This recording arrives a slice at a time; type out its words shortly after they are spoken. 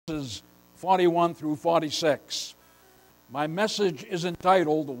verses 41 through 46. My message is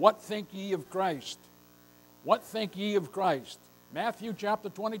entitled, What Think Ye of Christ? What think ye of Christ? Matthew chapter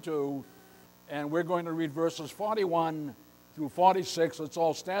 22, and we're going to read verses 41 through 46. Let's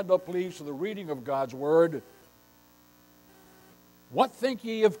all stand up, please, for the reading of God's Word. What think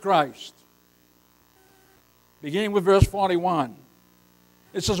ye of Christ? Beginning with verse 41.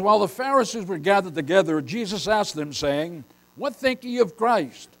 It says, While the Pharisees were gathered together, Jesus asked them, saying, What think ye of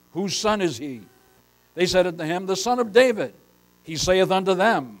Christ? Whose son is he? They said unto him, The son of David. He saith unto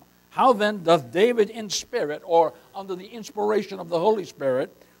them, How then doth David in spirit, or under the inspiration of the Holy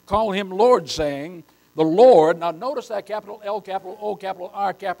Spirit, call him Lord, saying, The Lord, now notice that capital L, capital O, capital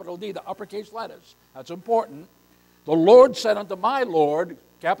R, capital D, the uppercase letters. That's important. The Lord said unto my Lord,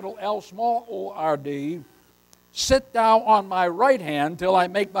 capital L, small O-R-D, Sit thou on my right hand till I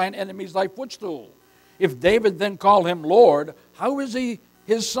make thine enemies thy footstool. If David then call him Lord, how is he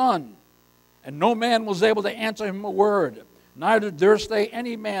his son? And no man was able to answer him a word, neither durst they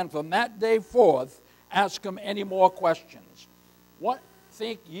any man from that day forth ask him any more questions. What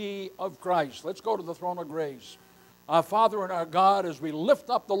think ye of Christ? Let's go to the throne of grace. Our Father and our God, as we lift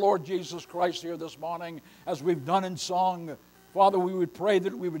up the Lord Jesus Christ here this morning, as we've done in song, Father, we would pray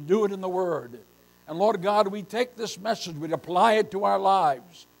that we would do it in the Word. And Lord God, we take this message, we'd apply it to our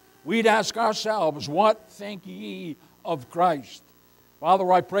lives. We'd ask ourselves, what think ye of Christ? Father,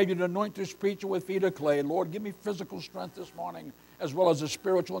 I pray you to anoint this preacher with feet of clay. Lord, give me physical strength this morning, as well as a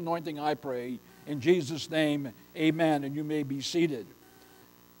spiritual anointing, I pray. In Jesus' name, amen. And you may be seated.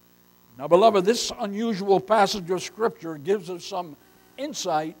 Now, beloved, this unusual passage of Scripture gives us some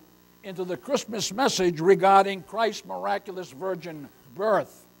insight into the Christmas message regarding Christ's miraculous virgin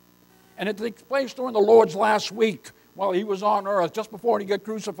birth. And it takes place during the Lord's last week while he was on earth, just before he got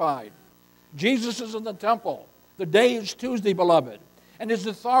crucified. Jesus is in the temple. The day is Tuesday, beloved. And his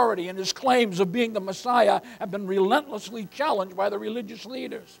authority and his claims of being the Messiah have been relentlessly challenged by the religious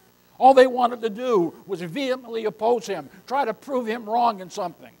leaders. All they wanted to do was vehemently oppose him, try to prove him wrong in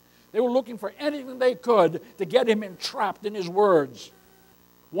something. They were looking for anything they could to get him entrapped in his words.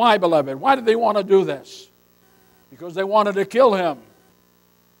 Why, beloved? Why did they want to do this? Because they wanted to kill him.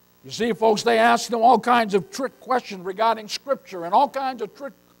 You see, folks, they asked him all kinds of trick questions regarding Scripture and all kinds of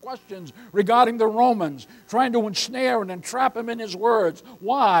trick questions regarding the Romans, trying to ensnare and entrap him in his words.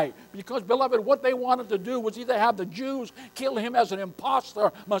 Why? Because, beloved, what they wanted to do was either have the Jews kill him as an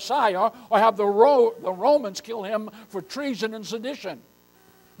impostor Messiah or have the Romans kill him for treason and sedition.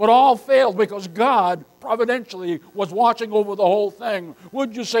 But all failed because God providentially was watching over the whole thing.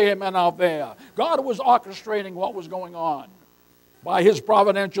 Would you say amen out there? God was orchestrating what was going on by his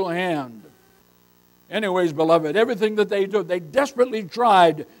providential hand. Anyways, beloved, everything that they did, they desperately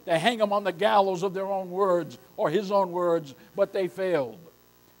tried to hang him on the gallows of their own words or his own words, but they failed.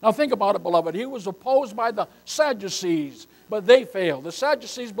 Now think about it, beloved. He was opposed by the Sadducees, but they failed. The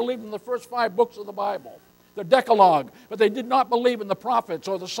Sadducees believed in the first 5 books of the Bible, the Decalogue, but they did not believe in the prophets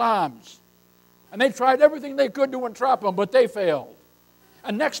or the Psalms. And they tried everything they could to entrap him, but they failed.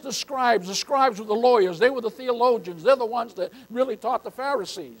 And next, the scribes were the lawyers. They were the theologians. They're the ones that really taught the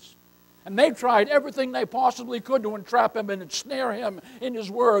Pharisees. And they tried everything they possibly could to entrap him and ensnare him in his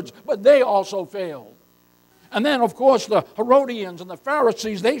words, but they also failed. And then, of course, the Herodians and the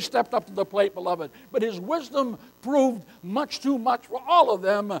Pharisees, they stepped up to the plate, beloved. But his wisdom proved much too much for all of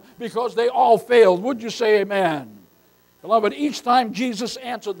them because they all failed. Would you say amen? Beloved, each time Jesus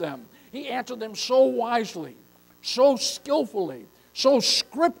answered them, he answered them so wisely, so skillfully, so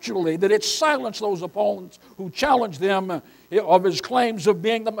scripturally that it silenced those opponents who challenged him of his claims of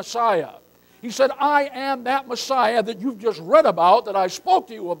being the Messiah. He said, I am that Messiah that you've just read about, that I spoke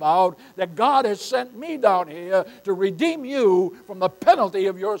to you about, that God has sent me down here to redeem you from the penalty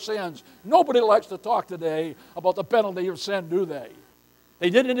of your sins. Nobody likes to talk today about the penalty of sin, do they? They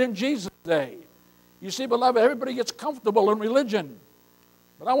did it in Jesus' day. You see, beloved, everybody gets comfortable in religion.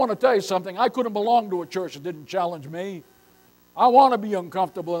 But I want to tell you something. I couldn't belong to a church that didn't challenge me. I want to be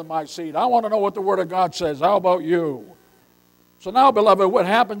uncomfortable in my seat. I want to know what the Word of God says. How about you? So now, beloved, what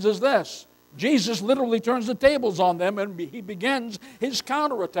happens is this. Jesus literally turns the tables on them and he begins his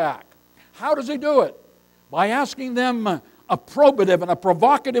counterattack. How does he do it? By asking them a probative and a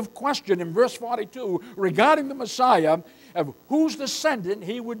provocative question in verse 42 regarding the Messiah of whose descendant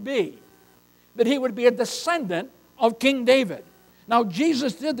he would be. That he would be a descendant of King David. Now,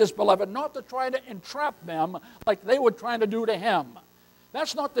 Jesus did this, beloved, not to try to entrap them like they were trying to do to him.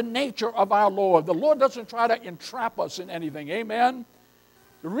 That's not the nature of our Lord. The Lord doesn't try to entrap us in anything. Amen?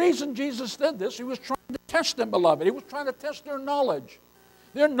 The reason Jesus did this, he was trying to test them, beloved. He was trying to test their knowledge.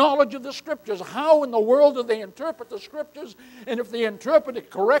 Their knowledge of the Scriptures. How in the world do they interpret the Scriptures? And if they interpret it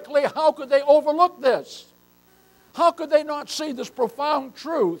correctly, how could they overlook this? How could they not see this profound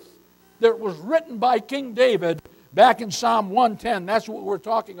truth that was written by King David back in Psalm 110? That's what we're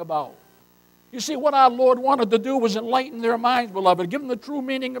talking about. You see, what our Lord wanted to do was enlighten their minds, beloved, give them the true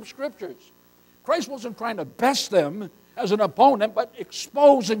meaning of Scriptures. Christ wasn't trying to best them as an opponent, but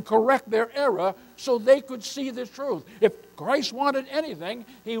expose and correct their error so they could see the truth. If Christ wanted anything,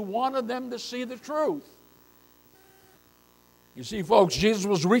 he wanted them to see the truth. You see, folks, Jesus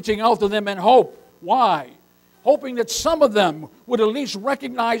was reaching out to them in hope. Why? Hoping that some of them would at least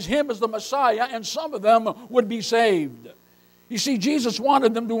recognize him as the Messiah and some of them would be saved. You see, Jesus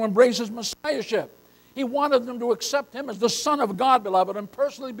wanted them to embrace his Messiahship. He wanted them to accept him as the Son of God, beloved, and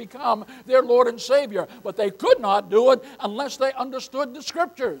personally become their Lord and Savior. But they could not do it unless they understood the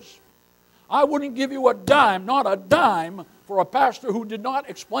Scriptures. I wouldn't give you a dime, not a dime, for a pastor who did not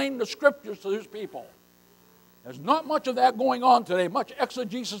explain the Scriptures to his people. There's not much of that going on today, much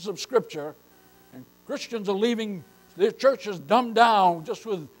exegesis of Scripture, and Christians are leaving their churches dumbed down just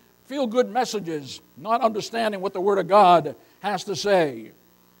with feel-good messages, not understanding what the Word of God has to say.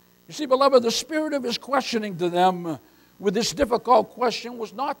 You see, beloved, the spirit of his questioning to them with this difficult question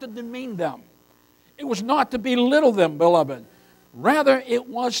was not to demean them. It was not to belittle them, beloved. Rather, it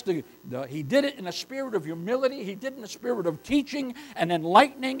was he did it in a spirit of humility. He did it in a spirit of teaching and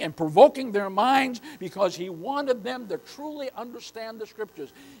enlightening and provoking their minds because he wanted them to truly understand the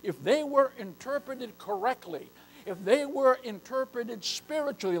Scriptures. If they were interpreted correctly, if they were interpreted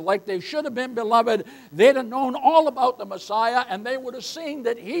spiritually like they should have been, beloved, they'd have known all about the Messiah and they would have seen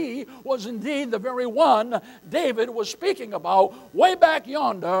that he was indeed the very one David was speaking about way back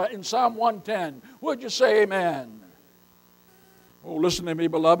yonder in Psalm 110. Would you say amen? Oh, listen to me,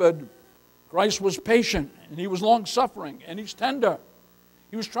 beloved. Christ was patient and he was long-suffering and he's tender.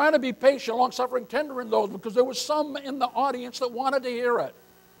 He was trying to be patient, long-suffering, tender in those because there was some in the audience that wanted to hear it.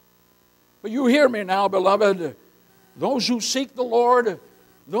 But you hear me now, beloved. Those who seek the Lord,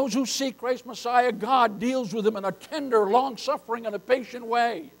 those who seek Christ Messiah, God deals with them in a tender, long-suffering, and a patient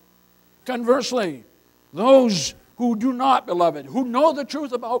way. Conversely, those who do not, beloved, who know the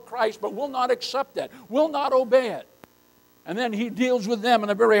truth about Christ but will not accept it, will not obey it, and then he deals with them in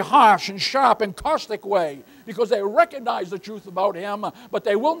a very harsh and sharp and caustic way because they recognize the truth about him, but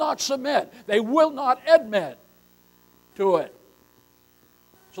they will not submit. They will not admit to it.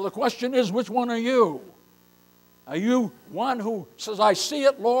 So the question is, which one are you? Are you one who says, I see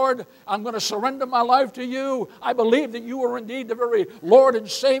it, Lord, I'm going to surrender my life to you. I believe that you are indeed the very Lord and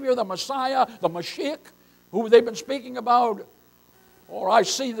Savior, the Messiah, the Mashiach, who they've been speaking about. Or I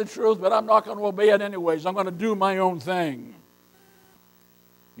see the truth, but I'm not going to obey it anyways. I'm going to do my own thing.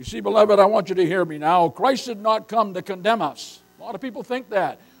 You see, beloved, I want you to hear me now. Christ did not come to condemn us. A lot of people think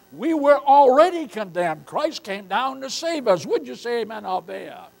that. We were already condemned. Christ came down to save us. Would you say amen out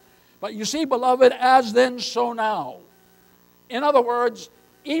there? But you see, beloved, as then, so now. In other words,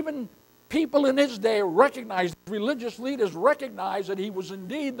 even people in his day recognized, religious leaders recognized that he was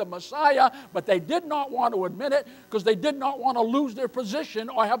indeed the Messiah, but they did not want to admit it because they did not want to lose their position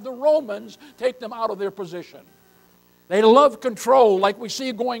or have the Romans take them out of their position. They love control like we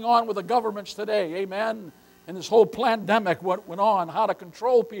see going on with the governments today, amen? And this whole pandemic, what went on, how to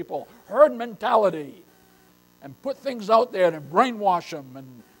control people, herd mentality, and put things out there and brainwash them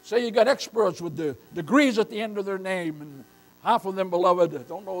and say you got experts with the degrees at the end of their name, and half of them, beloved,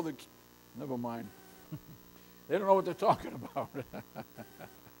 don't know the... Never mind. They don't know what they're talking about.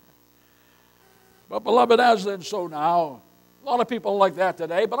 But, beloved, as then, so now. A lot of people are like that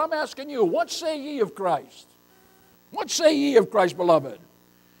today, but I'm asking you, what say ye of Christ? What say ye of Christ, beloved?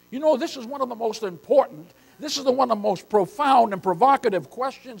 You know, this is one of the most important, this is one of the most profound and provocative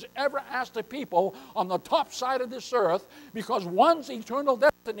questions ever asked to people on the top side of this earth, because one's eternal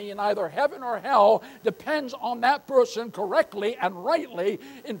destiny in either heaven or hell depends on that person correctly and rightly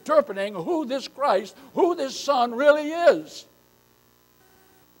interpreting who this Christ, who this Son really is.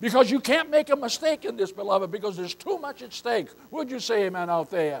 Because you can't make a mistake in this, beloved, because there's too much at stake. Would you say amen out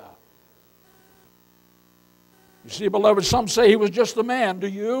there? You see, beloved, some say he was just a man. Do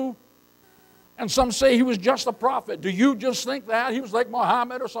you? And some say he was just a prophet. Do you just think that? He was like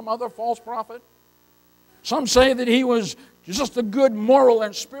Muhammad or some other false prophet? Some say that he was just a good moral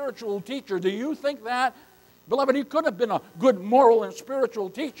and spiritual teacher. Do you think that? Beloved, he could have been a good moral and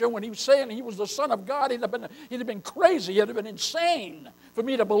spiritual teacher. When he was saying he was the Son of God, he'd have been crazy. He'd have been insane for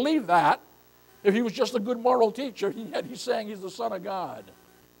me to believe that if he was just a good moral teacher, yet he's saying he's the Son of God.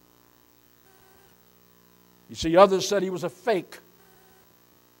 You see, others said he was a fake,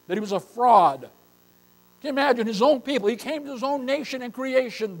 that he was a fraud, Can you imagine his own people? He came to his own nation in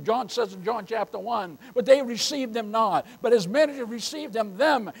creation, John says in John chapter 1. But they received him not. But as many as received him,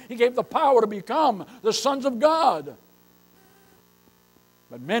 them he gave the power to become the sons of God.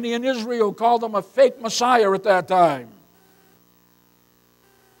 But many in Israel called him a fake Messiah at that time.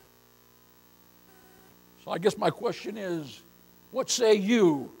 So I guess my question is, what say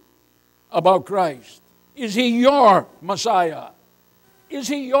you about Christ? Is he your Messiah? Is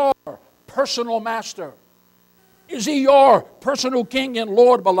he your personal master? Is he your personal King and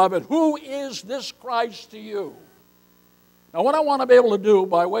Lord, beloved? Who is this Christ to you? Now, what I want to be able to do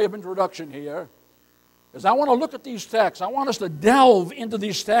by way of introduction here is I want to look at these texts. I want us to delve into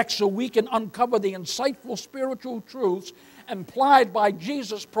these texts so we can uncover the insightful spiritual truths implied by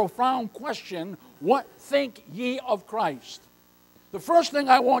Jesus' profound question, what think ye of Christ? The first thing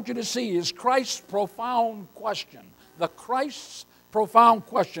I want you to see is Christ's profound question. The Christ's profound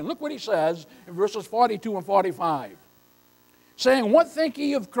question. Look what he says in verses 42 and 45. Saying, what think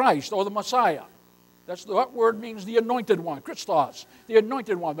ye of Christ, or the Messiah? That word means the anointed one, Christos, the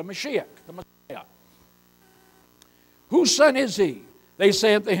anointed one, the Mashiach, the Messiah. Whose son is he? They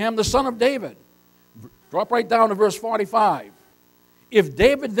say unto him, the son of David. Drop right down to verse 45. If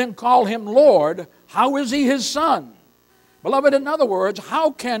David then call him Lord, how is he his son? Beloved, in other words,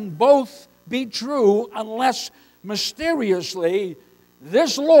 how can both be true unless mysteriously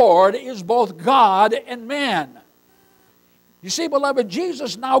this Lord is both God and man? You see, beloved,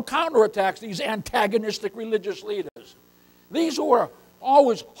 Jesus now counterattacks these antagonistic religious leaders. These who are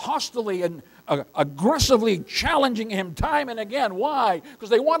always hostily and aggressively challenging him time and again. Why? Because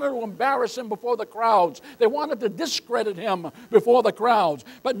they wanted to embarrass him before the crowds. They wanted to discredit him before the crowds.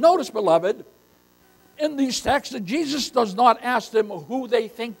 But notice, beloved, in these texts that Jesus does not ask them who they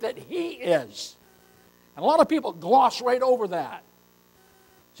think that he is. And a lot of people gloss right over that.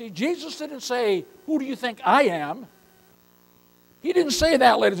 See, Jesus didn't say, who do you think I am? He didn't say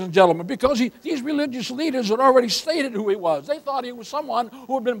that, ladies and gentlemen, because these religious leaders had already stated who he was. They thought he was someone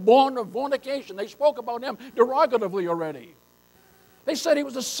who had been born of fornication. They spoke about him derogatively already. They said he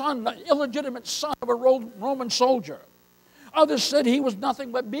was the son, the illegitimate son of a Roman soldier. Others said he was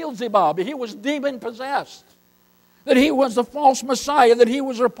nothing but Beelzebub. He was demon-possessed. That he was the false Messiah, that he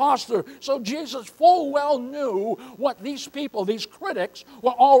was an impostor. So Jesus full well knew what these people, these critics, were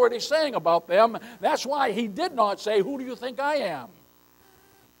already saying about them. That's why he did not say, who do you think I am?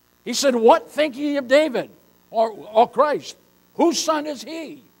 He said, what think ye of David or Christ? Whose son is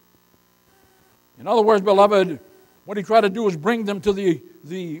he? In other words, beloved, what he tried to do is bring them to the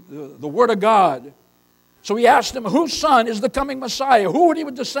Word of God. So he asked them, whose son is the coming Messiah? Who would he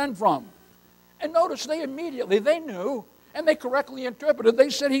descend from? And notice they knew, and they correctly interpreted.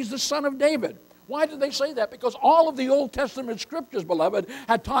 They said he's the son of David. Why did they say that? Because all of the Old Testament scriptures, beloved,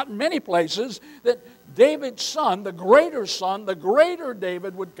 had taught in many places that David's son, the greater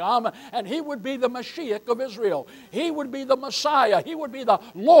David would come, and he would be the Mashiach of Israel. He would be the Messiah. He would be the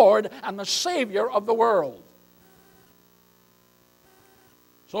Lord and the Savior of the world.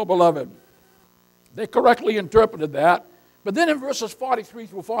 So, beloved, they correctly interpreted that. But then in verses 43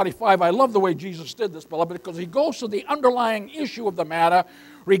 through 45, I love the way Jesus did this, beloved, because he goes to the underlying issue of the matter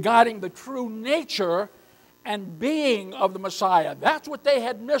regarding the true nature and being of the Messiah. That's what they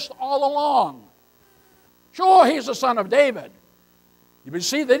had missed all along. Sure, he's the son of David. You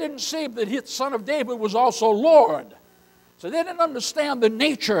see, they didn't see that the son of David was also Lord. So they didn't understand the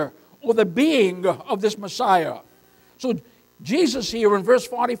nature or the being of this Messiah. So Jesus here in verse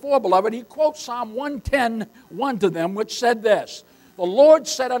 44, beloved, he quotes Psalm 110:1 to them, which said this, the Lord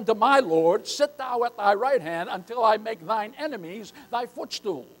said unto my Lord, sit thou at thy right hand until I make thine enemies thy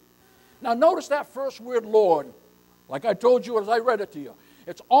footstool. Now notice that first word, Lord, like I told you as I read it to you.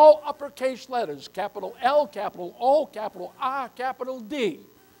 It's all uppercase letters, capital L, capital O, capital R, capital D.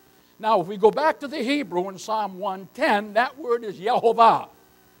 Now if we go back to the Hebrew in Psalm 110, that word is Yehovah.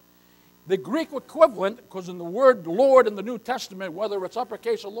 The Greek equivalent, because in the word Lord in the New Testament, whether it's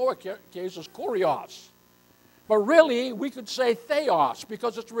uppercase or lowercase, is kurios. But really, we could say theos,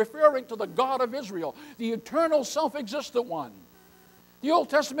 because it's referring to the God of Israel, the eternal self-existent one. The Old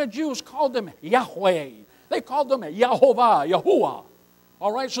Testament Jews called him Yahweh. They called him Yehovah, Yahuwah.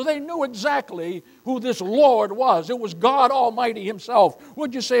 All right, so they knew exactly who this Lord was. It was God Almighty himself.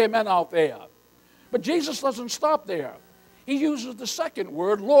 Would you say amen out there? But Jesus doesn't stop there. He uses the second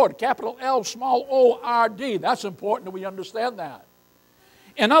word, Lord, capital L, small O-R-D. That's important that we understand that.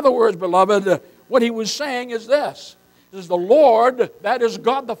 In other words, beloved, what he was saying is this. Is the Lord, that is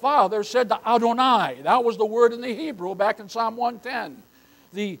God the Father, said to Adonai. That was the word in the Hebrew back in Psalm 110.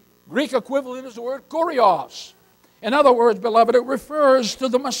 The Greek equivalent is the word kurios. In other words, beloved, it refers to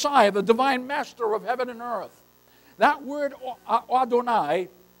the Messiah, the divine master of heaven and earth. That word Adonai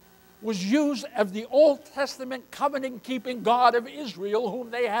was used of the Old Testament covenant-keeping God of Israel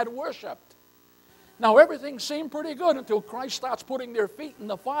whom they had worshipped. Now, everything seemed pretty good until Christ starts putting their feet in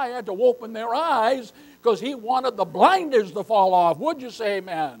the fire to open their eyes because he wanted the blinders to fall off. Would you say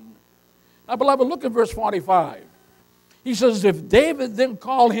amen? Now, beloved, look at verse 45. He says, if David then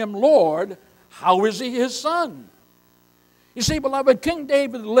called him Lord, how is he his son? You see, beloved, King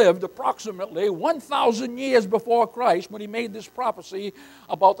David lived approximately 1,000 years before Christ when he made this prophecy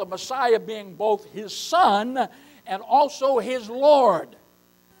about the Messiah being both his son and also his Lord.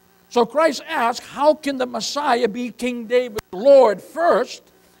 So Christ asked, how can the Messiah be King David's Lord first,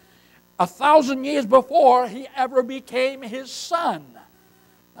 1,000 years before he ever became his son?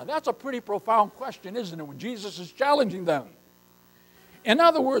 Now that's a pretty profound question, isn't it, when Jesus is challenging them? In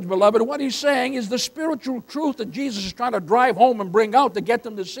other words, beloved, what he's saying is the spiritual truth that Jesus is trying to drive home and bring out to get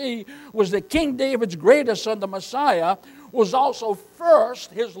them to see was that King David's greatest son, the Messiah, was also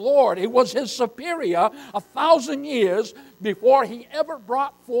first his Lord. He was his superior 1,000 years before he ever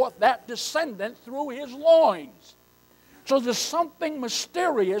brought forth that descendant through his loins. So there's something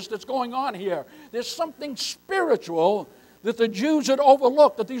mysterious that's going on here. There's something spiritual that the Jews had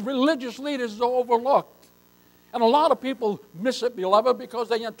overlooked, that these religious leaders had overlooked. And a lot of people miss it, beloved, because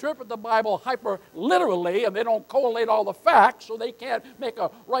they interpret the Bible hyper-literally and they don't correlate all the facts, so they can't make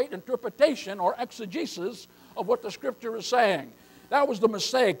a right interpretation or exegesis of what the Scripture is saying. That was the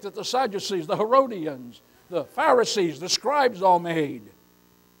mistake that the Sadducees, the Herodians, the Pharisees, the scribes all made.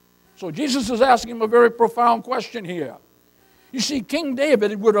 So Jesus is asking them a very profound question here. You see, King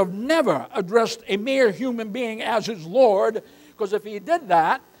David would have never addressed a mere human being as his Lord, because if he did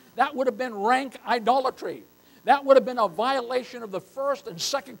that, that would have been rank idolatry. That would have been a violation of the first and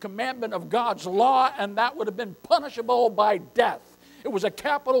second commandment of God's law, and that would have been punishable by death. It was a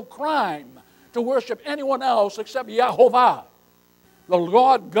capital crime to worship anyone else except Yahovah, the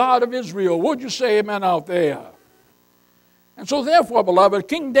Lord God of Israel. Would you say amen out there? And so therefore, beloved,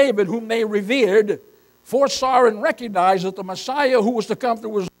 King David, whom they revered, foresaw and recognized that the Messiah who was to come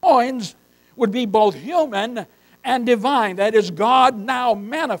through his loins would be both human and divine. That is, God now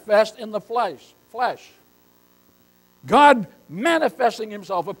manifest in the flesh. God manifesting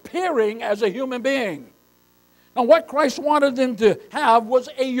himself, appearing as a human being. Now, what Christ wanted them to have was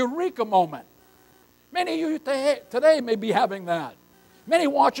a eureka moment. Many of you today may be having that. Many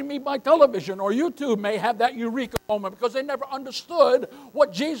watching me by television or YouTube may have that eureka moment because they never understood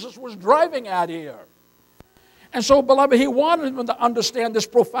what Jesus was driving at here. And so, beloved, he wanted them to understand this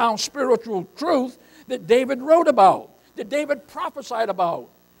profound spiritual truth that David wrote about, that David prophesied about.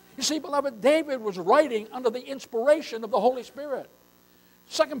 You see, beloved, David was writing under the inspiration of the Holy Spirit.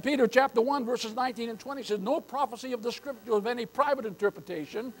 2 Peter chapter 1, verses 19 and 20 says, no prophecy of the Scripture of any private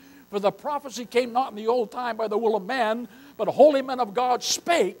interpretation, for the prophecy came not in the old time by the will of man, but holy men of God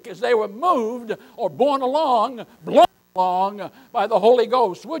spake as they were moved or borne along, blown along by the Holy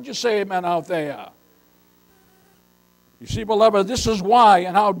Ghost. Would you say amen out there? You see, beloved, this is why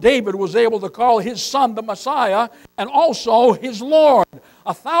and how David was able to call his son the Messiah and also his Lord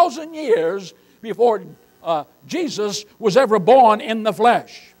 1,000 years before Jesus was ever born in the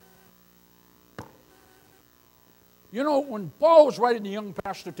flesh. You know, when Paul was writing to young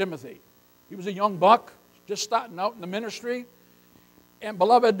Pastor Timothy, he was a young buck, just starting out in the ministry. And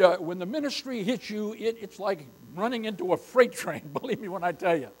beloved, when the ministry hits you, it's like running into a freight train, believe me when I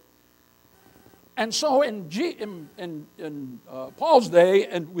tell you. And so in Paul's day,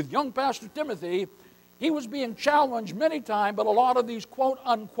 and with young Pastor Timothy, he was being challenged many times by a lot of these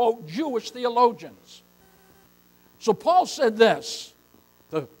quote-unquote Jewish theologians. So Paul said this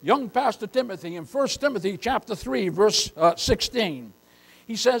to young Pastor Timothy in 1 Timothy chapter 3, verse 16.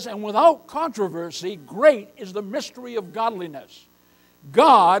 He says, and without controversy, great is the mystery of godliness.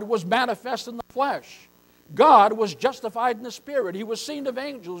 God was manifest in the flesh. God was justified in the Spirit. He was seen of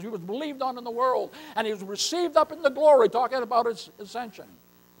angels. He was believed on in the world. And he was received up in the glory, talking about his ascension.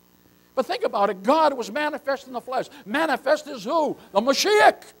 But think about it. God was manifest in the flesh. Manifest is who? The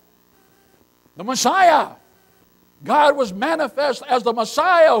Mashiach. The Messiah. God was manifest as the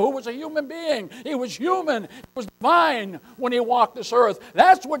Messiah who was a human being. He was human. He was divine when he walked this earth.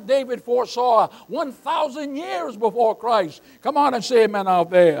 That's what David foresaw 1,000 years before Christ. Come on and say amen out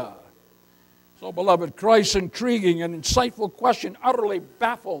there. So, beloved, Christ's intriguing and insightful question utterly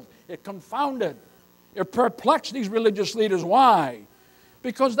baffled. It confounded. It perplexed these religious leaders. Why?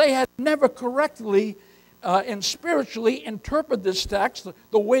 Because they had never correctly and spiritually interpreted this text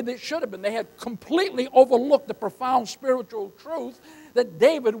the way they should have been. They had completely overlooked the profound spiritual truth that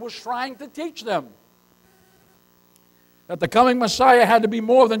David was trying to teach them. That the coming Messiah had to be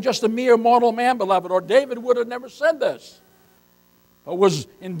more than just a mere mortal man, beloved, or David would have never said this. But was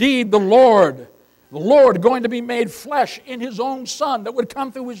indeed the Lord going to be made flesh in his own Son that would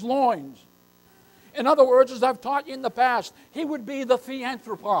come through his loins. In other words, as I've taught you in the past, he would be the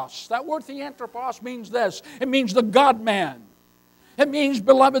theanthropos. That word theanthropos means this. It means the God-man. It means,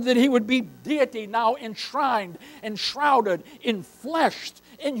 beloved, that he would be deity now enshrined, enshrouded, enfleshed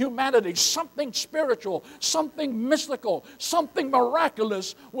in humanity. Something spiritual, something mystical, something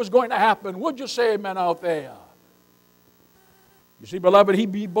miraculous was going to happen. Would you say amen out there? You see, beloved,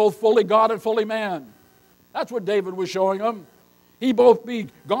 he'd be both fully God and fully man. That's what David was showing them. He'd both be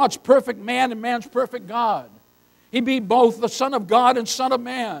God's perfect man and man's perfect God. He'd be both the Son of God and Son of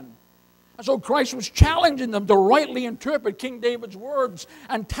man. And so Christ was challenging them to rightly interpret King David's words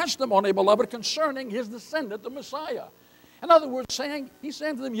and testimony, beloved, concerning his descendant, the Messiah. In other words, he's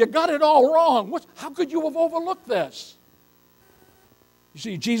saying to them, you got it all wrong. How could you have overlooked this? You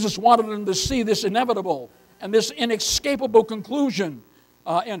see, Jesus wanted them to see this inevitable and this inescapable conclusion,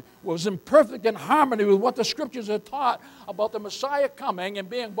 and was in perfect in harmony with what the Scriptures had taught about the Messiah coming and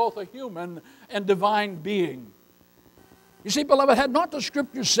being both a human and divine being. You see, beloved, had not the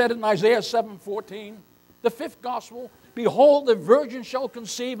Scriptures said in Isaiah 7:14, the fifth gospel, behold, the virgin shall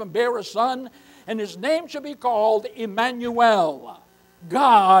conceive and bear a son, and his name shall be called Emmanuel,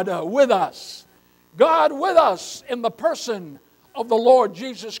 God with us. God with us in the person of the Lord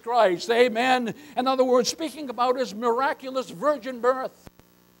Jesus Christ. Amen. In other words, speaking about his miraculous virgin birth.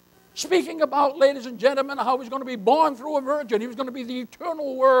 Speaking about, ladies and gentlemen, how he's going to be born through a virgin. He was going to be the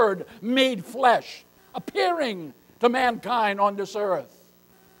eternal Word made flesh, appearing to mankind on this earth.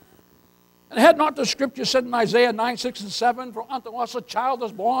 And had not the Scripture said in Isaiah 9, 6, and 7, for unto us a child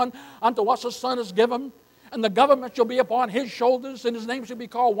is born, unto us a son is given, and the government shall be upon his shoulders, and his name shall be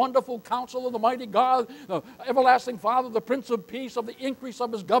called Wonderful Counselor, the Mighty God, the Everlasting Father, the Prince of Peace. Of the increase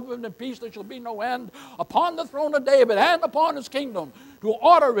of his government and peace there shall be no end, upon the throne of David and upon his kingdom, to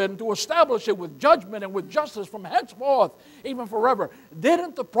order it and to establish it with judgment and with justice from henceforth, even forever.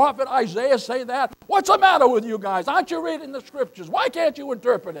 Didn't the prophet Isaiah say that? What's the matter with you guys? Aren't you reading the Scriptures? Why can't you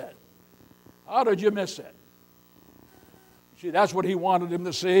interpret it? How did you miss it? See, that's what he wanted him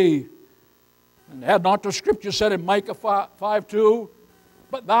to see. And had not the Scripture said in Micah 5:2,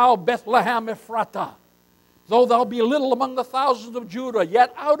 but thou, Bethlehem Ephratah, though thou be little among the thousands of Judah,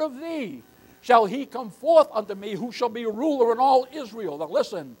 yet out of thee shall he come forth unto me, who shall be ruler in all Israel. Now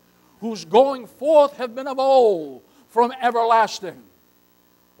listen, whose going forth have been of old, from everlasting.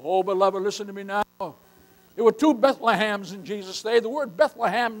 Oh, beloved, listen to me now. There were two Bethlehems in Jesus' day. The word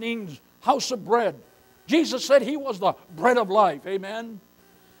Bethlehem means house of bread. Jesus said he was the bread of life. Amen.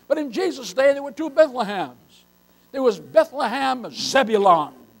 But in Jesus' day, there were two Bethlehems. There was Bethlehem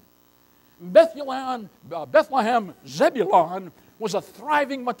Zebulon. Bethlehem Zebulon was a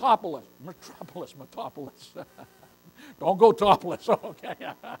thriving metropolis. Don't go topless, okay?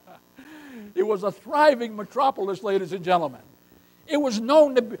 It was a thriving metropolis, ladies and gentlemen. It was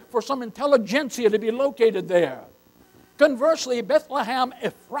known for some intelligentsia to be located there. Conversely, Bethlehem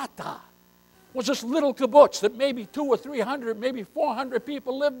Ephratah was this little kibbutz that maybe 200 or 300, maybe 400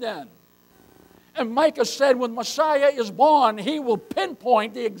 people lived in. And Micah said when Messiah is born, he will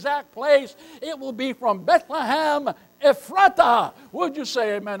pinpoint the exact place. It will be from Bethlehem Ephratah. Would you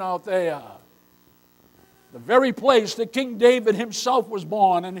say amen out there? The very place that King David himself was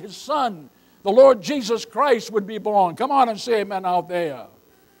born and his son, the Lord Jesus Christ, would be born. Come on and say amen out there.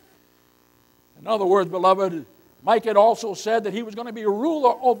 In other words, beloved, Micah had also said that he was going to be a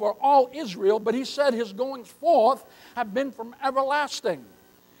ruler over all Israel, but he said his goings forth have been from everlasting.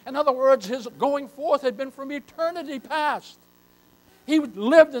 In other words, his going forth had been from eternity past. He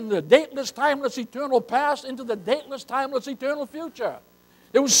lived in the dateless, timeless, eternal past into the dateless, timeless, eternal future.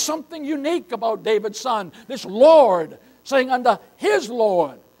 There was something unique about David's son, this Lord, saying unto his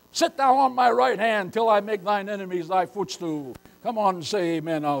Lord, sit thou on my right hand till I make thine enemies thy footstool. Come on and say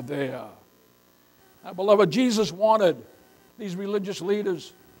amen out there. Now, beloved, Jesus wanted these religious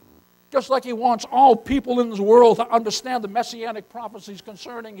leaders, just like he wants all people in this world to understand the messianic prophecies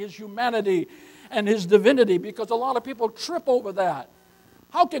concerning his humanity and his divinity, because a lot of people trip over that.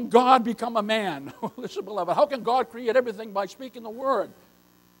 How can God become a man? Listen, beloved, how can God create everything by speaking the word?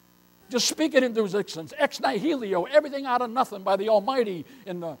 Just speak it into existence. Ex nihilo, everything out of nothing by the Almighty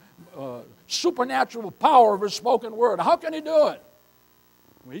in the supernatural power of his spoken word. How can he do it?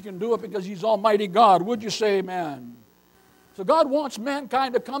 Well, he can do it because he's Almighty God. Would you say amen? So God wants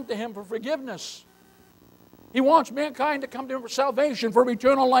mankind to come to him for forgiveness. He wants mankind to come to him for salvation, for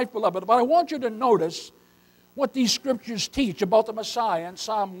eternal life, beloved. But I want you to notice what these scriptures teach about the Messiah in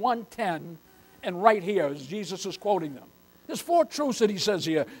Psalm 110 and right here as Jesus is quoting them. There's four truths that he says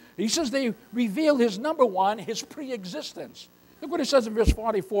here. He says they reveal his, number one, his pre-existence. Look what it says in verse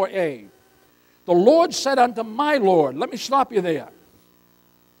 44a. The Lord said unto my Lord. Let me stop you there.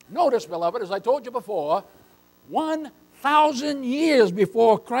 Notice, beloved, as I told you before, 1,000 years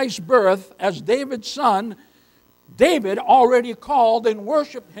before Christ's birth as David's son, David already called and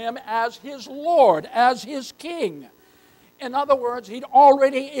worshiped him as his Lord, as his king. In other words, he'd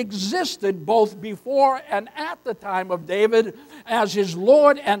already existed both before and at the time of David as his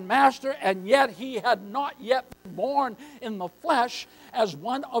Lord and Master, and yet he had not yet been born in the flesh as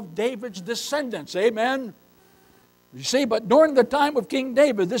one of David's descendants. Amen? You see, but during the time of King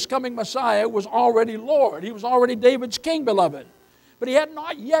David, this coming Messiah was already Lord. He was already David's king, beloved. But he had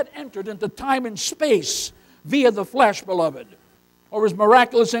not yet entered into time and space via the flesh, beloved, or his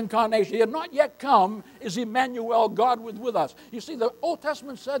miraculous incarnation. He had not yet come as Emmanuel, God with us. You see, the Old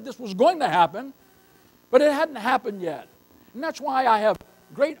Testament said this was going to happen, but it hadn't happened yet. And that's why I have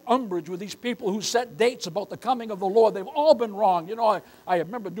great umbrage with these people who set dates about the coming of the Lord. They've all been wrong. You know, I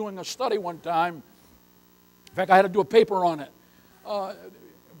remember doing a study one time. In fact, I had to do a paper on it.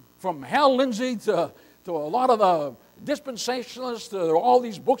 From Hal Lindsey to a lot of the dispensationalists, to all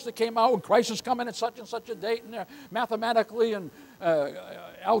these books that came out when Christ is coming at such and such a date, and they're mathematically and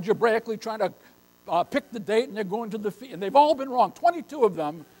algebraically trying to pick the date, and they're going to the feast. And they've all been wrong. 22 of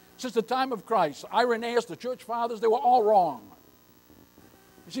them since the time of Christ. Irenaeus, the church fathers, they were all wrong.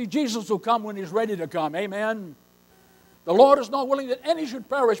 You see, Jesus will come when he's ready to come. Amen? The Lord is not willing that any should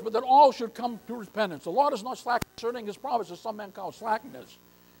perish, but that all should come to repentance. The Lord is not slack concerning his promises, some men call slackness,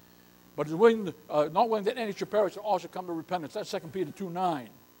 but is willing, not willing that any should perish, that all should come to repentance. That's 2 Peter 2:9.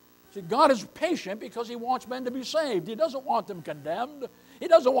 See, God is patient because he wants men to be saved. He doesn't want them condemned. He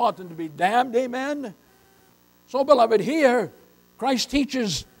doesn't want them to be damned. Amen? So, beloved, here, Christ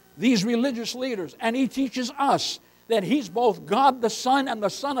teaches these religious leaders, and he teaches us that he's both God the Son and the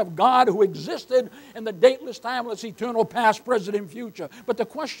Son of God who existed in the dateless, timeless, eternal, past, present, and future. But the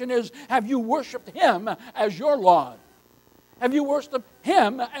question is, have you worshiped him as your Lord? Have you worshiped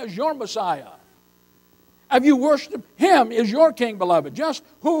him as your Messiah? Have you worshiped him as your King, beloved? Just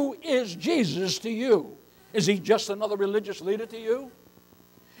who is Jesus to you? Is he just another religious leader to you?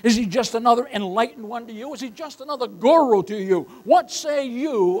 Is he just another enlightened one to you? Is he just another guru to you? What say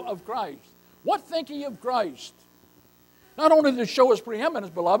you of Christ? What think ye of Christ? Not only does it show his preeminence,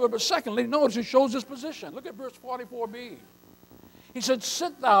 beloved, but secondly, notice it shows his position. Look at verse 44b. He said,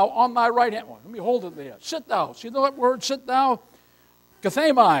 sit thou on thy right hand. Well, let me hold it there. Sit thou. See that word, sit thou?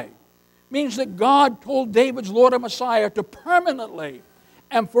 Kathemi means that God told David's Lord and Messiah to permanently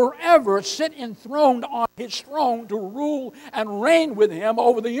and forever sit enthroned on his throne to rule and reign with him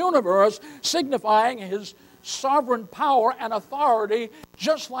over the universe, signifying his sovereign power and authority,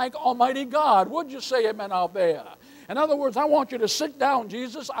 just like Almighty God. Would you say amen out there? In other words, I want you to sit down,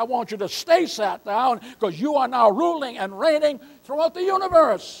 Jesus. I want you to stay sat down because you are now ruling and reigning throughout the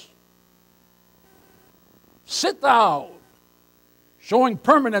universe. Sit thou. Showing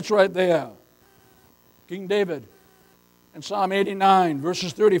permanence right there. King David in Psalm 89,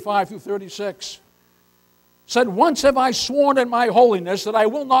 verses 35 through 36, said, once have I sworn in my holiness that I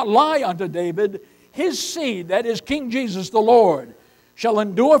will not lie unto David. His seed, that is King Jesus the Lord, shall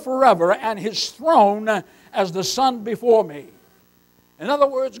endure forever, and his throne as the sun before me. In other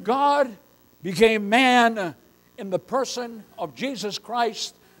words, God became man in the person of Jesus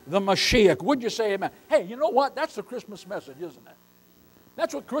Christ, the Mashiach. Would you say amen? Hey, you know what? That's the Christmas message, isn't it?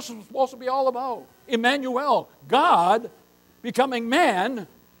 That's what Christmas is supposed to be all about. Emmanuel, God becoming man,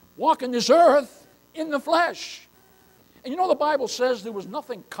 walking this earth in the flesh. And you know the Bible says there was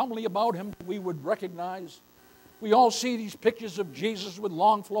nothing comely about him that we would recognize. We all see these pictures of Jesus with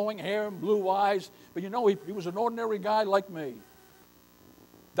long flowing hair and blue eyes, but you know he was an ordinary guy like me.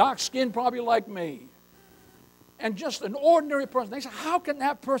 Dark skin probably like me. And just an ordinary person. They say, how can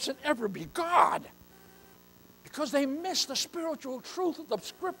that person ever be God? Because they missed the spiritual truth that the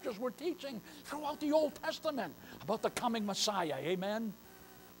scriptures were teaching throughout the Old Testament about the coming Messiah. Amen?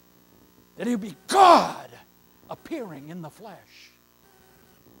 That he would be God appearing in the flesh.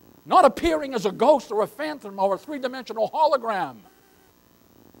 Not appearing as a ghost or a phantom or a three-dimensional hologram.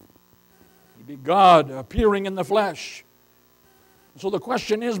 He'd be God appearing in the flesh. So the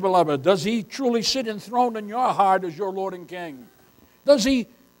question is, beloved, does he truly sit enthroned in your heart as your Lord and King? Does he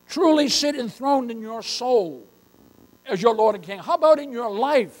truly sit enthroned in your soul as your Lord and King? How about in your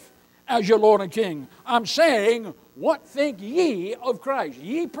life as your Lord and King? I'm saying, what think ye of Christ?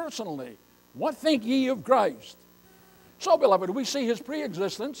 Ye personally, what think ye of Christ? So, beloved, we see his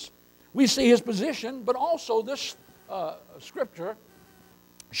pre-existence, we see his position, but also this scripture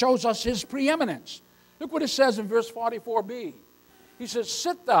shows us his preeminence, Look what it says in verse 44b. He says,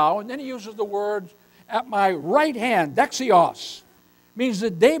 sit thou, and then he uses the word at my right hand, Dexios. Means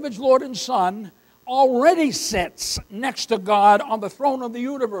that David's Lord and Son already sits next to God on the throne of the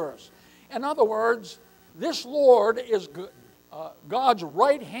universe. In other words, this Lord is God's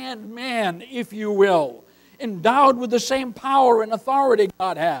right-hand man, if you will, endowed with the same power and authority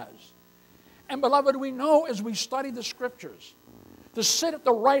God has. And beloved, we know as we study the Scriptures, to sit at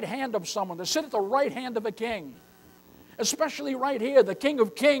the right hand of someone, to sit at the right hand of a king, especially right here, the King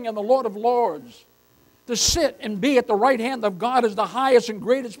of Kings and the Lord of Lords, to sit and be at the right hand of God is the highest and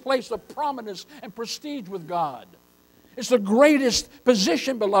greatest place of prominence and prestige with God. It's the greatest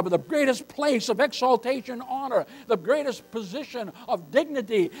position, beloved, the greatest place of exaltation and honor, the greatest position of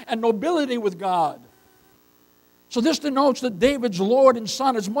dignity and nobility with God. So this denotes that David's Lord and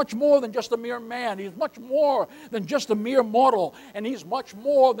Son is much more than just a mere man. He's much more than just a mere mortal. And he's much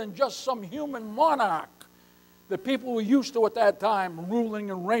more than just some human monarch that people were used to at that time,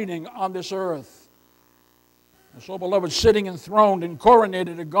 ruling and reigning on this earth. And so, beloved, sitting enthroned and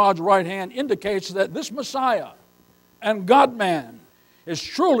coronated at God's right hand indicates that this Messiah and God-man is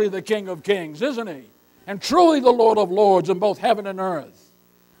truly the King of Kings, isn't he? And truly the Lord of Lords in both heaven and earth.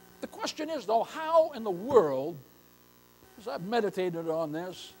 The question is, though, how in the world, as I've meditated on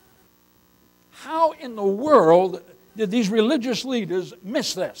this, how in the world did these religious leaders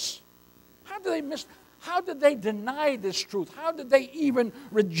miss this? How did they miss? How did they deny this truth? How did they even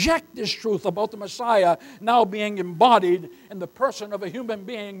reject this truth about the Messiah now being embodied in the person of a human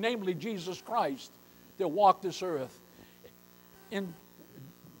being, namely Jesus Christ, that walked this earth? In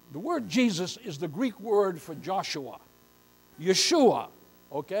the word Jesus is the Greek word for Joshua, Yeshua,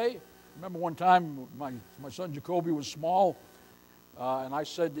 okay? Remember one time my son Jacoby was small, and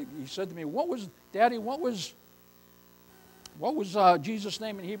he said to me, Daddy, what was Jesus'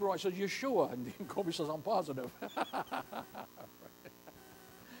 name in Hebrew? I said, Yeshua. And Jacoby says, I'm positive.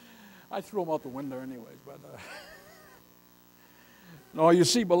 I threw him out the window anyways. But no, you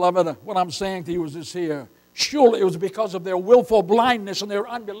see, beloved, what I'm saying to you is this here. Surely it was because of their willful blindness and their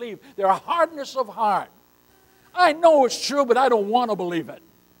unbelief, their hardness of heart. I know it's true, but I don't want to believe it.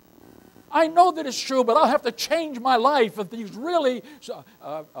 I know that it's true, but I'll have to change my life if he's really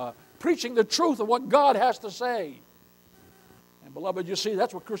preaching the truth of what God has to say. And beloved, you see,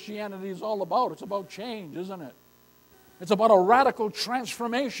 that's what Christianity is all about. It's about change, isn't it? It's about a radical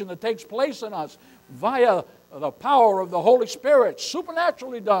transformation that takes place in us via the power of the Holy Spirit,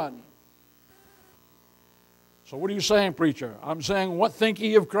 supernaturally done. So what are you saying, preacher? I'm saying, what think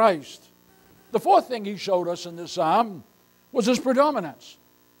ye of Christ? The fourth thing he showed us in this psalm was his predominance.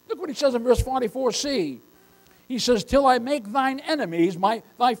 Look what he says in verse 44c. He says, till I make thine enemies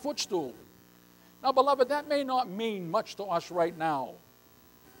thy footstool. Now, beloved, that may not mean much to us right now.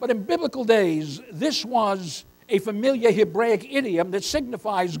 But in biblical days, this was a familiar Hebraic idiom that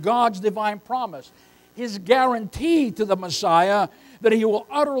signifies God's divine promise, his guarantee to the Messiah that he will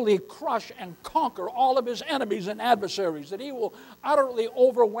utterly crush and conquer all of his enemies and adversaries, that he will utterly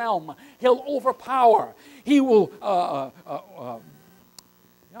overwhelm, he'll overpower, he will, I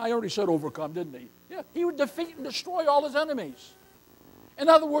already said overcome, didn't he? Yeah, he would defeat and destroy all his enemies. In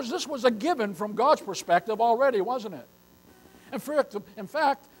other words, this was a given from God's perspective already, wasn't it? In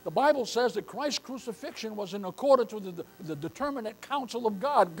fact, the Bible says that Christ's crucifixion was in accordance with the determinate counsel of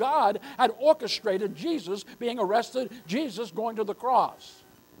God. God had orchestrated Jesus being arrested, Jesus going to the cross.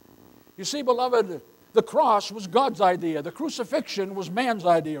 You see, beloved, the cross was God's idea. The crucifixion was man's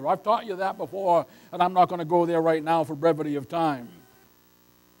idea. I've taught you that before, and I'm not going to go there right now for brevity of time.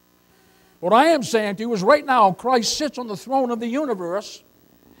 What I am saying to you is right now, Christ sits on the throne of the universe,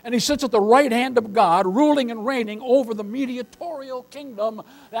 and he sits at the right hand of God, ruling and reigning over the mediatorial kingdom,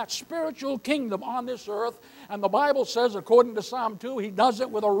 that spiritual kingdom on this earth. And the Bible says, according to Psalm 2, he does it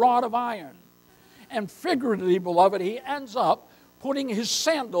with a rod of iron. And figuratively, beloved, he ends up putting his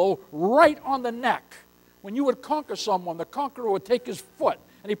sandal right on the neck. When you would conquer someone, the conqueror would take his foot,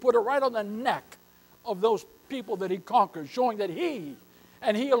 and he put it right on the neck of those people that he conquered, showing that he,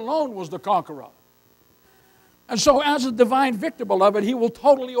 and he alone, was the conqueror. And so as a divine victor, beloved, he will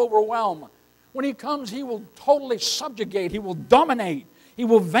totally overwhelm. When he comes, he will totally subjugate. He will dominate. He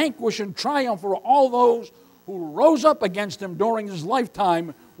will vanquish and triumph over all those who rose up against him during his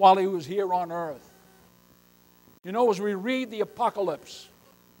lifetime while he was here on earth. You know, as we read the Apocalypse,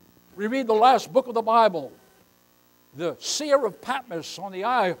 we read the last book of the Bible, the seer of Patmos on the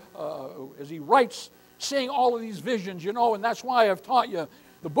eye, as he writes, seeing all of these visions, you know, and that's why I've taught you,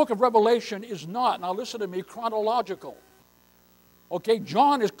 the book of Revelation is not, now listen to me, chronological. Okay,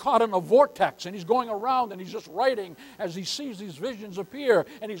 John is caught in a vortex, and he's going around, and he's just writing as he sees these visions appear,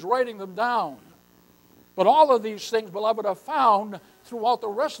 and he's writing them down. But all of these things, beloved, are found throughout the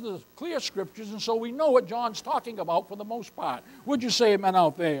rest of the clear scriptures, and so we know what John's talking about for the most part. Would you say amen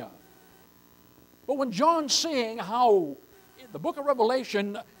out there? But when John's saying how the book of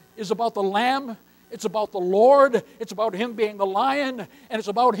Revelation is about the Lamb, it's about the Lord, it's about Him being the Lion, and it's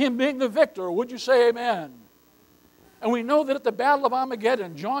about Him being the victor, would you say amen? And we know that at the Battle of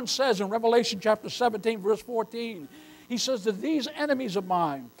Armageddon, John says in Revelation chapter 17, verse 14, he says that these enemies of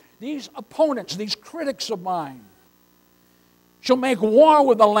mine, these opponents, these critics of mine, shall make war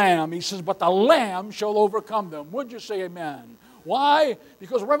with the Lamb. He says, but the Lamb shall overcome them. Would you say amen? Why?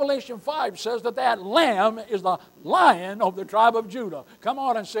 Because Revelation 5 says that that Lamb is the Lion of the tribe of Judah. Come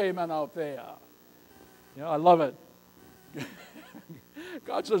on and say amen out there. Yeah, I love it.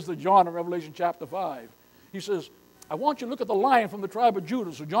 God says to John in Revelation chapter 5, He says, I want you to look at the Lion from the tribe of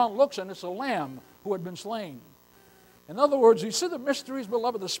Judah. So John looks and it's a lamb who had been slain. In other words, you see the mysteries,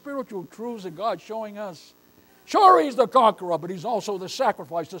 beloved, the spiritual truths that God's showing us. Sure, He's the conqueror, but He's also the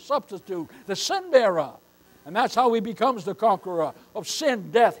sacrifice, the substitute, the sin bearer. And that's how He becomes the conqueror of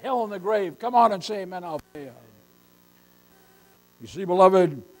sin, death, hell, and the grave. Come on and say amen out there. You see,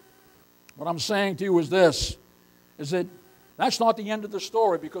 beloved, what I'm saying to you is this, is that that's not the end of the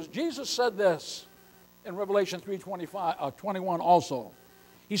story, because Jesus said this in Revelation 3:21 also.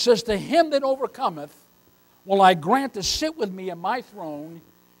 He says, to him that overcometh will I grant to sit with me in my throne,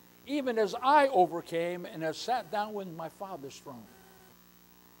 even as I overcame and have sat down with my Father's throne.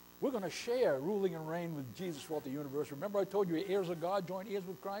 We're going to share ruling and reign with Jesus throughout the universe. Remember I told you, heirs of God, joint heirs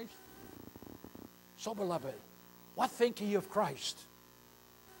with Christ? So, beloved, what think ye of Christ?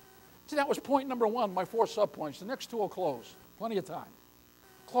 See, that was point number one, my 4 subpoints. The next 2 will close. Plenty of time.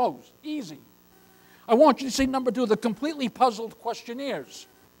 Close. Easy. I want you to see number 2, the completely puzzled questionnaires.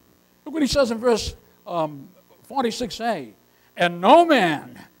 Look what he says in verse 46a. And no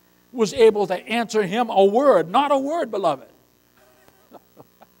man was able to answer him a word, not a word, beloved.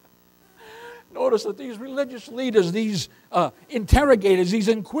 Notice that these religious leaders, these interrogators, these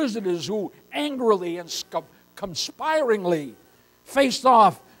inquisitors who angrily and conspiringly faced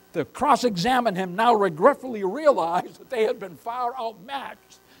off to cross-examine him now regretfully realized that they had been far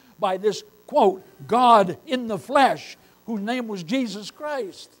outmatched by this, quote, God in the flesh, whose name was Jesus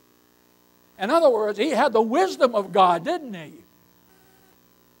Christ. In other words, he had the wisdom of God, didn't he?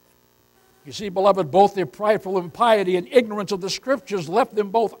 You see, beloved, both their prideful impiety and ignorance of the Scriptures left them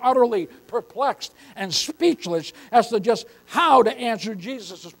both utterly perplexed and speechless as to just how to answer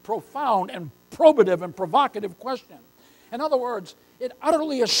Jesus' profound and probative and provocative question. In other words, it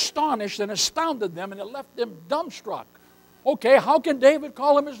utterly astonished and astounded them, and it left them dumbstruck. Okay, how can David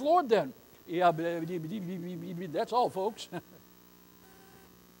call him his Lord then? Yeah, that's all, folks.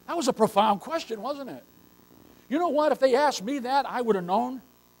 That was a profound question, wasn't it? You know what? If they asked me that, I would have known.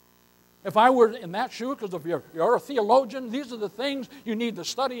 If I were in that shoe, because if you're a theologian, these are the things you need to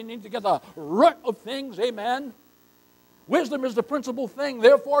study. You need to get the root of things, amen? Wisdom is the principal thing.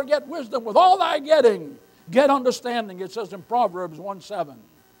 Therefore, get wisdom with all thy getting. Get understanding, it says in Proverbs 1:7.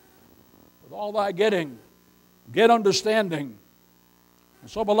 With all thy getting, get understanding. And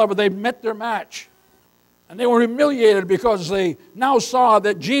so, beloved, they met their match. And they were humiliated because they now saw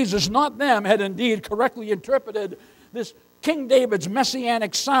that Jesus, not them, had indeed correctly interpreted this King David's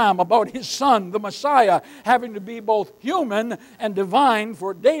messianic psalm about his son, the Messiah, having to be both human and divine,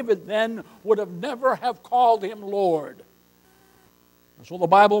 for David then would have never have called him Lord. And so the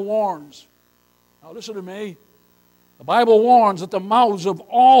Bible warns. Now listen to me. The Bible warns that the mouths of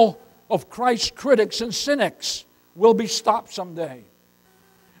all of Christ's critics and cynics will be stopped someday.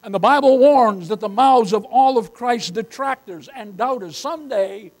 And the Bible warns that the mouths of all of Christ's detractors and doubters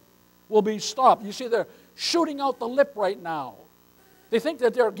someday will be stopped. You see, they're shooting out the lip right now. They think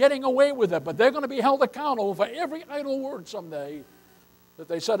that they're getting away with it, but they're going to be held accountable for every idle word someday that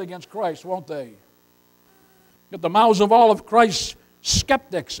they said against Christ, won't they? Yet the mouths of all of Christ's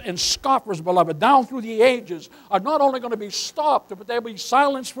skeptics and scoffers, beloved, down through the ages are not only going to be stopped, but they'll be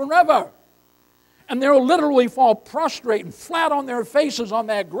silenced forever. And they'll literally fall prostrate and flat on their faces on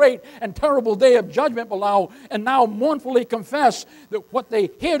that great and terrible day of judgment below, and now mournfully confess that what they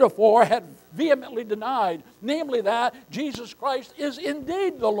heretofore had vehemently denied, namely that Jesus Christ is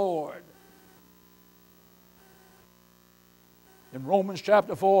indeed the Lord. In Romans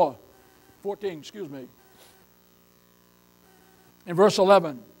chapter 14, in verse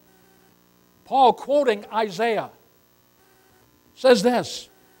 11, Paul, quoting Isaiah, says this,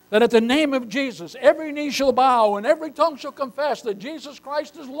 that at the name of Jesus, every knee shall bow and every tongue shall confess that Jesus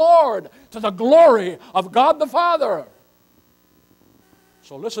Christ is Lord, to the glory of God the Father.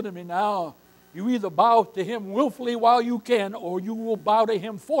 So listen to me now. You either bow to Him willfully while you can, or you will bow to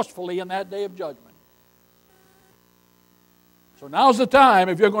Him forcefully in that day of judgment. So now's the time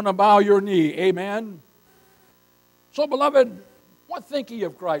if you're going to bow your knee. Amen. So, beloved, what think ye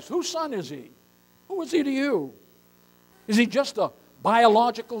of Christ? Whose son is he? Who is he to you? Is he just a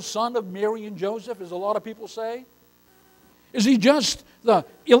biological son of Mary and Joseph, as a lot of people say? Is he just the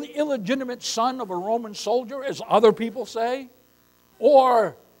illegitimate son of a Roman soldier, as other people say?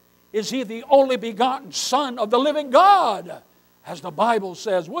 Or is he the only begotten Son of the living God, as the Bible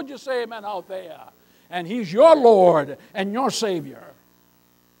says? Would you say amen out there? And he's your Lord and your Savior.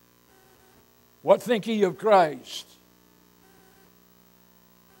 What think ye of Christ?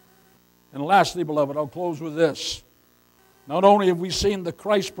 And lastly, beloved, I'll close with this. Not only have we seen the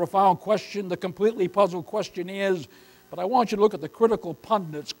Christ profound question, the completely puzzled question is, but I want you to look at the critical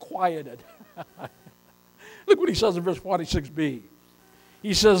pundits quieted. Look what he says in verse 46b.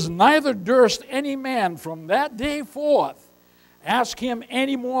 He says, neither durst any man from that day forth ask him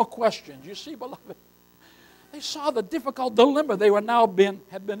any more questions. You see, beloved, they saw the difficult dilemma they had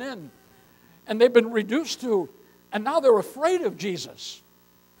been in, and they've been reduced to, and now they're afraid of Jesus.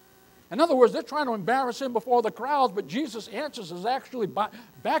 In other words, they're trying to embarrass him before the crowds, but Jesus' answers is actually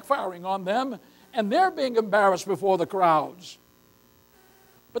backfiring on them, and they're being embarrassed before the crowds.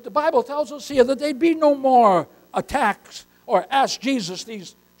 But the Bible tells us here that there'd be no more attacks or ask Jesus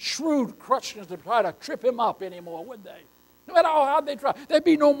these shrewd questions to try to trip him up anymore, would they? No matter how hard they try, there'd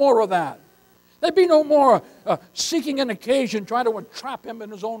be no more of that. There'd be no more seeking an occasion, trying to entrap him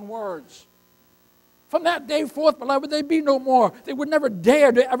in his own words. From that day forth, beloved, there'd be no more. They would never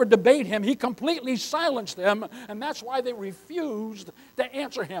dare to ever debate him. He completely silenced them, and that's why they refused to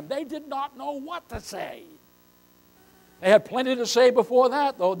answer him. They did not know what to say. They had plenty to say before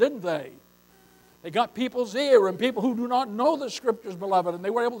that, though, didn't they? They got people's ear, and people who do not know the Scriptures, beloved, and they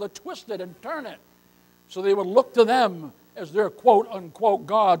were able to twist it and turn it. So they would look to them as their quote-unquote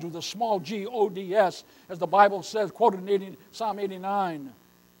gods with a small G-O-D-S, as the Bible says, quoted in Psalm 89,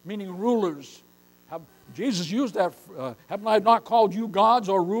 meaning rulers. Jesus used that, haven't I not called you gods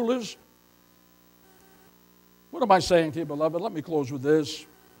or rulers? What am I saying to you, beloved? Let me close with this.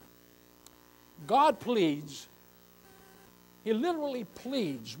 God pleads, he literally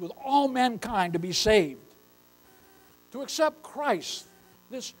pleads with all mankind to be saved, to accept Christ,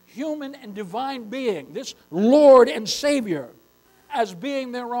 this human and divine being, this Lord and Savior, as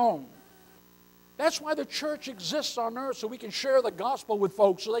being their own. That's why the church exists on earth, so we can share the gospel with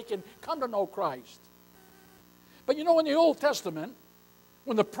folks so they can come to know Christ. But you know, in the Old Testament,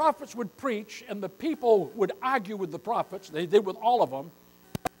 when the prophets would preach and the people would argue with the prophets, they did with all of them,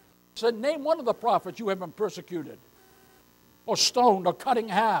 said, name one of the prophets you have been persecuted, or stoned, or cut in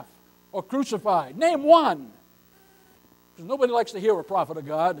half, or crucified. Name one. Because nobody likes to hear a prophet of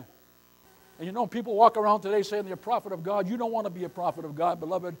God. And you know, people walk around today saying they're a prophet of God. You don't want to be a prophet of God,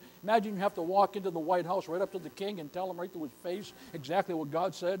 beloved. Imagine you have to walk into the White House right up to the king and tell him right to his face exactly what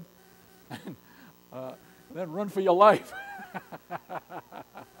God said. And then run for your life.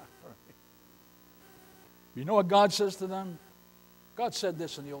 You know what God says to them? God said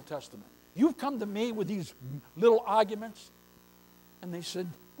this in the Old Testament. You've come to me with these little arguments. And they said,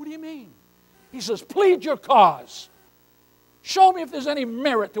 what do you mean? He says, plead your cause. Show me if there's any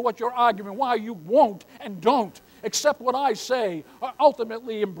merit to what you're arguing, why you won't and don't accept what I say or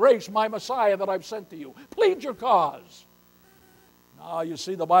ultimately embrace my Messiah that I've sent to you. Plead your cause. Now, you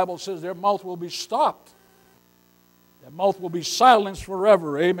see, the Bible says their mouth will be stopped. Their mouth will be silenced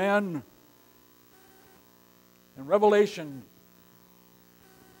forever. Amen. In Revelation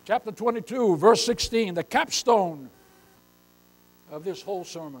chapter 22, verse 16, the capstone of this whole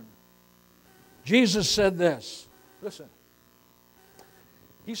sermon, Jesus said this. Listen.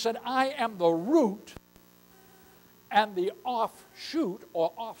 He said, I am the root and the offshoot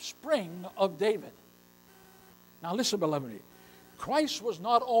or offspring of David. Now listen, beloved. Christ was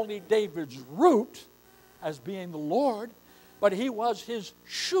not only David's root as being the Lord, but he was his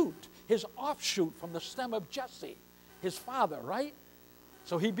shoot, his offshoot from the stem of Jesse, his father, right?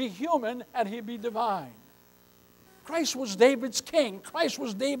 So he'd be human and he'd be divine. Christ was David's king. Christ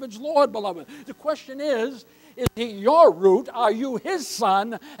was David's Lord, beloved. The question is he your root? Are you his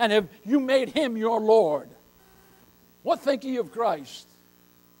son? And have you made him your Lord? What think ye of Christ?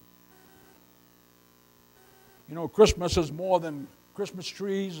 You know, Christmas is more than Christmas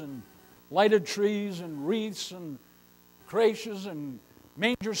trees and lighted trees and wreaths and creches and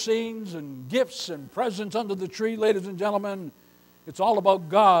manger scenes and gifts and presents under the tree, ladies and gentlemen. It's all about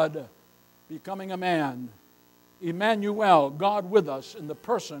God becoming a man. Emmanuel, God with us in the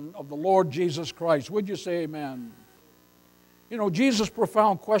person of the Lord Jesus Christ. Would you say amen? You know, Jesus'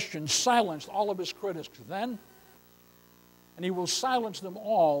 profound question silenced all of his critics then, and he will silence them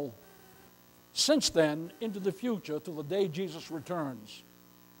all since then into the future till the day Jesus returns.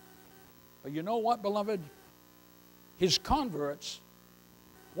 But you know what, beloved? His converts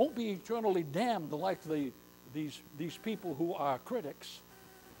won't be eternally damned like these people who are critics.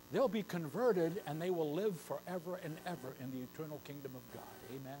 They'll be converted and they will live forever and ever in the eternal kingdom of God.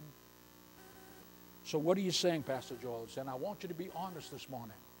 Amen? So what are you saying, Pastor Joel? And I want you to be honest this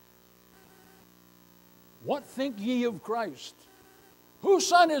morning. What think ye of Christ? Whose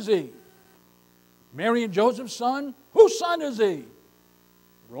son is he? Mary and Joseph's son? Whose son is he?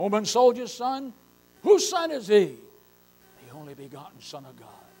 Roman soldier's son? Whose son is he? The only begotten Son of God.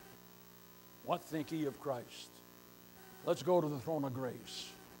 What think ye of Christ? Let's go to the throne of grace.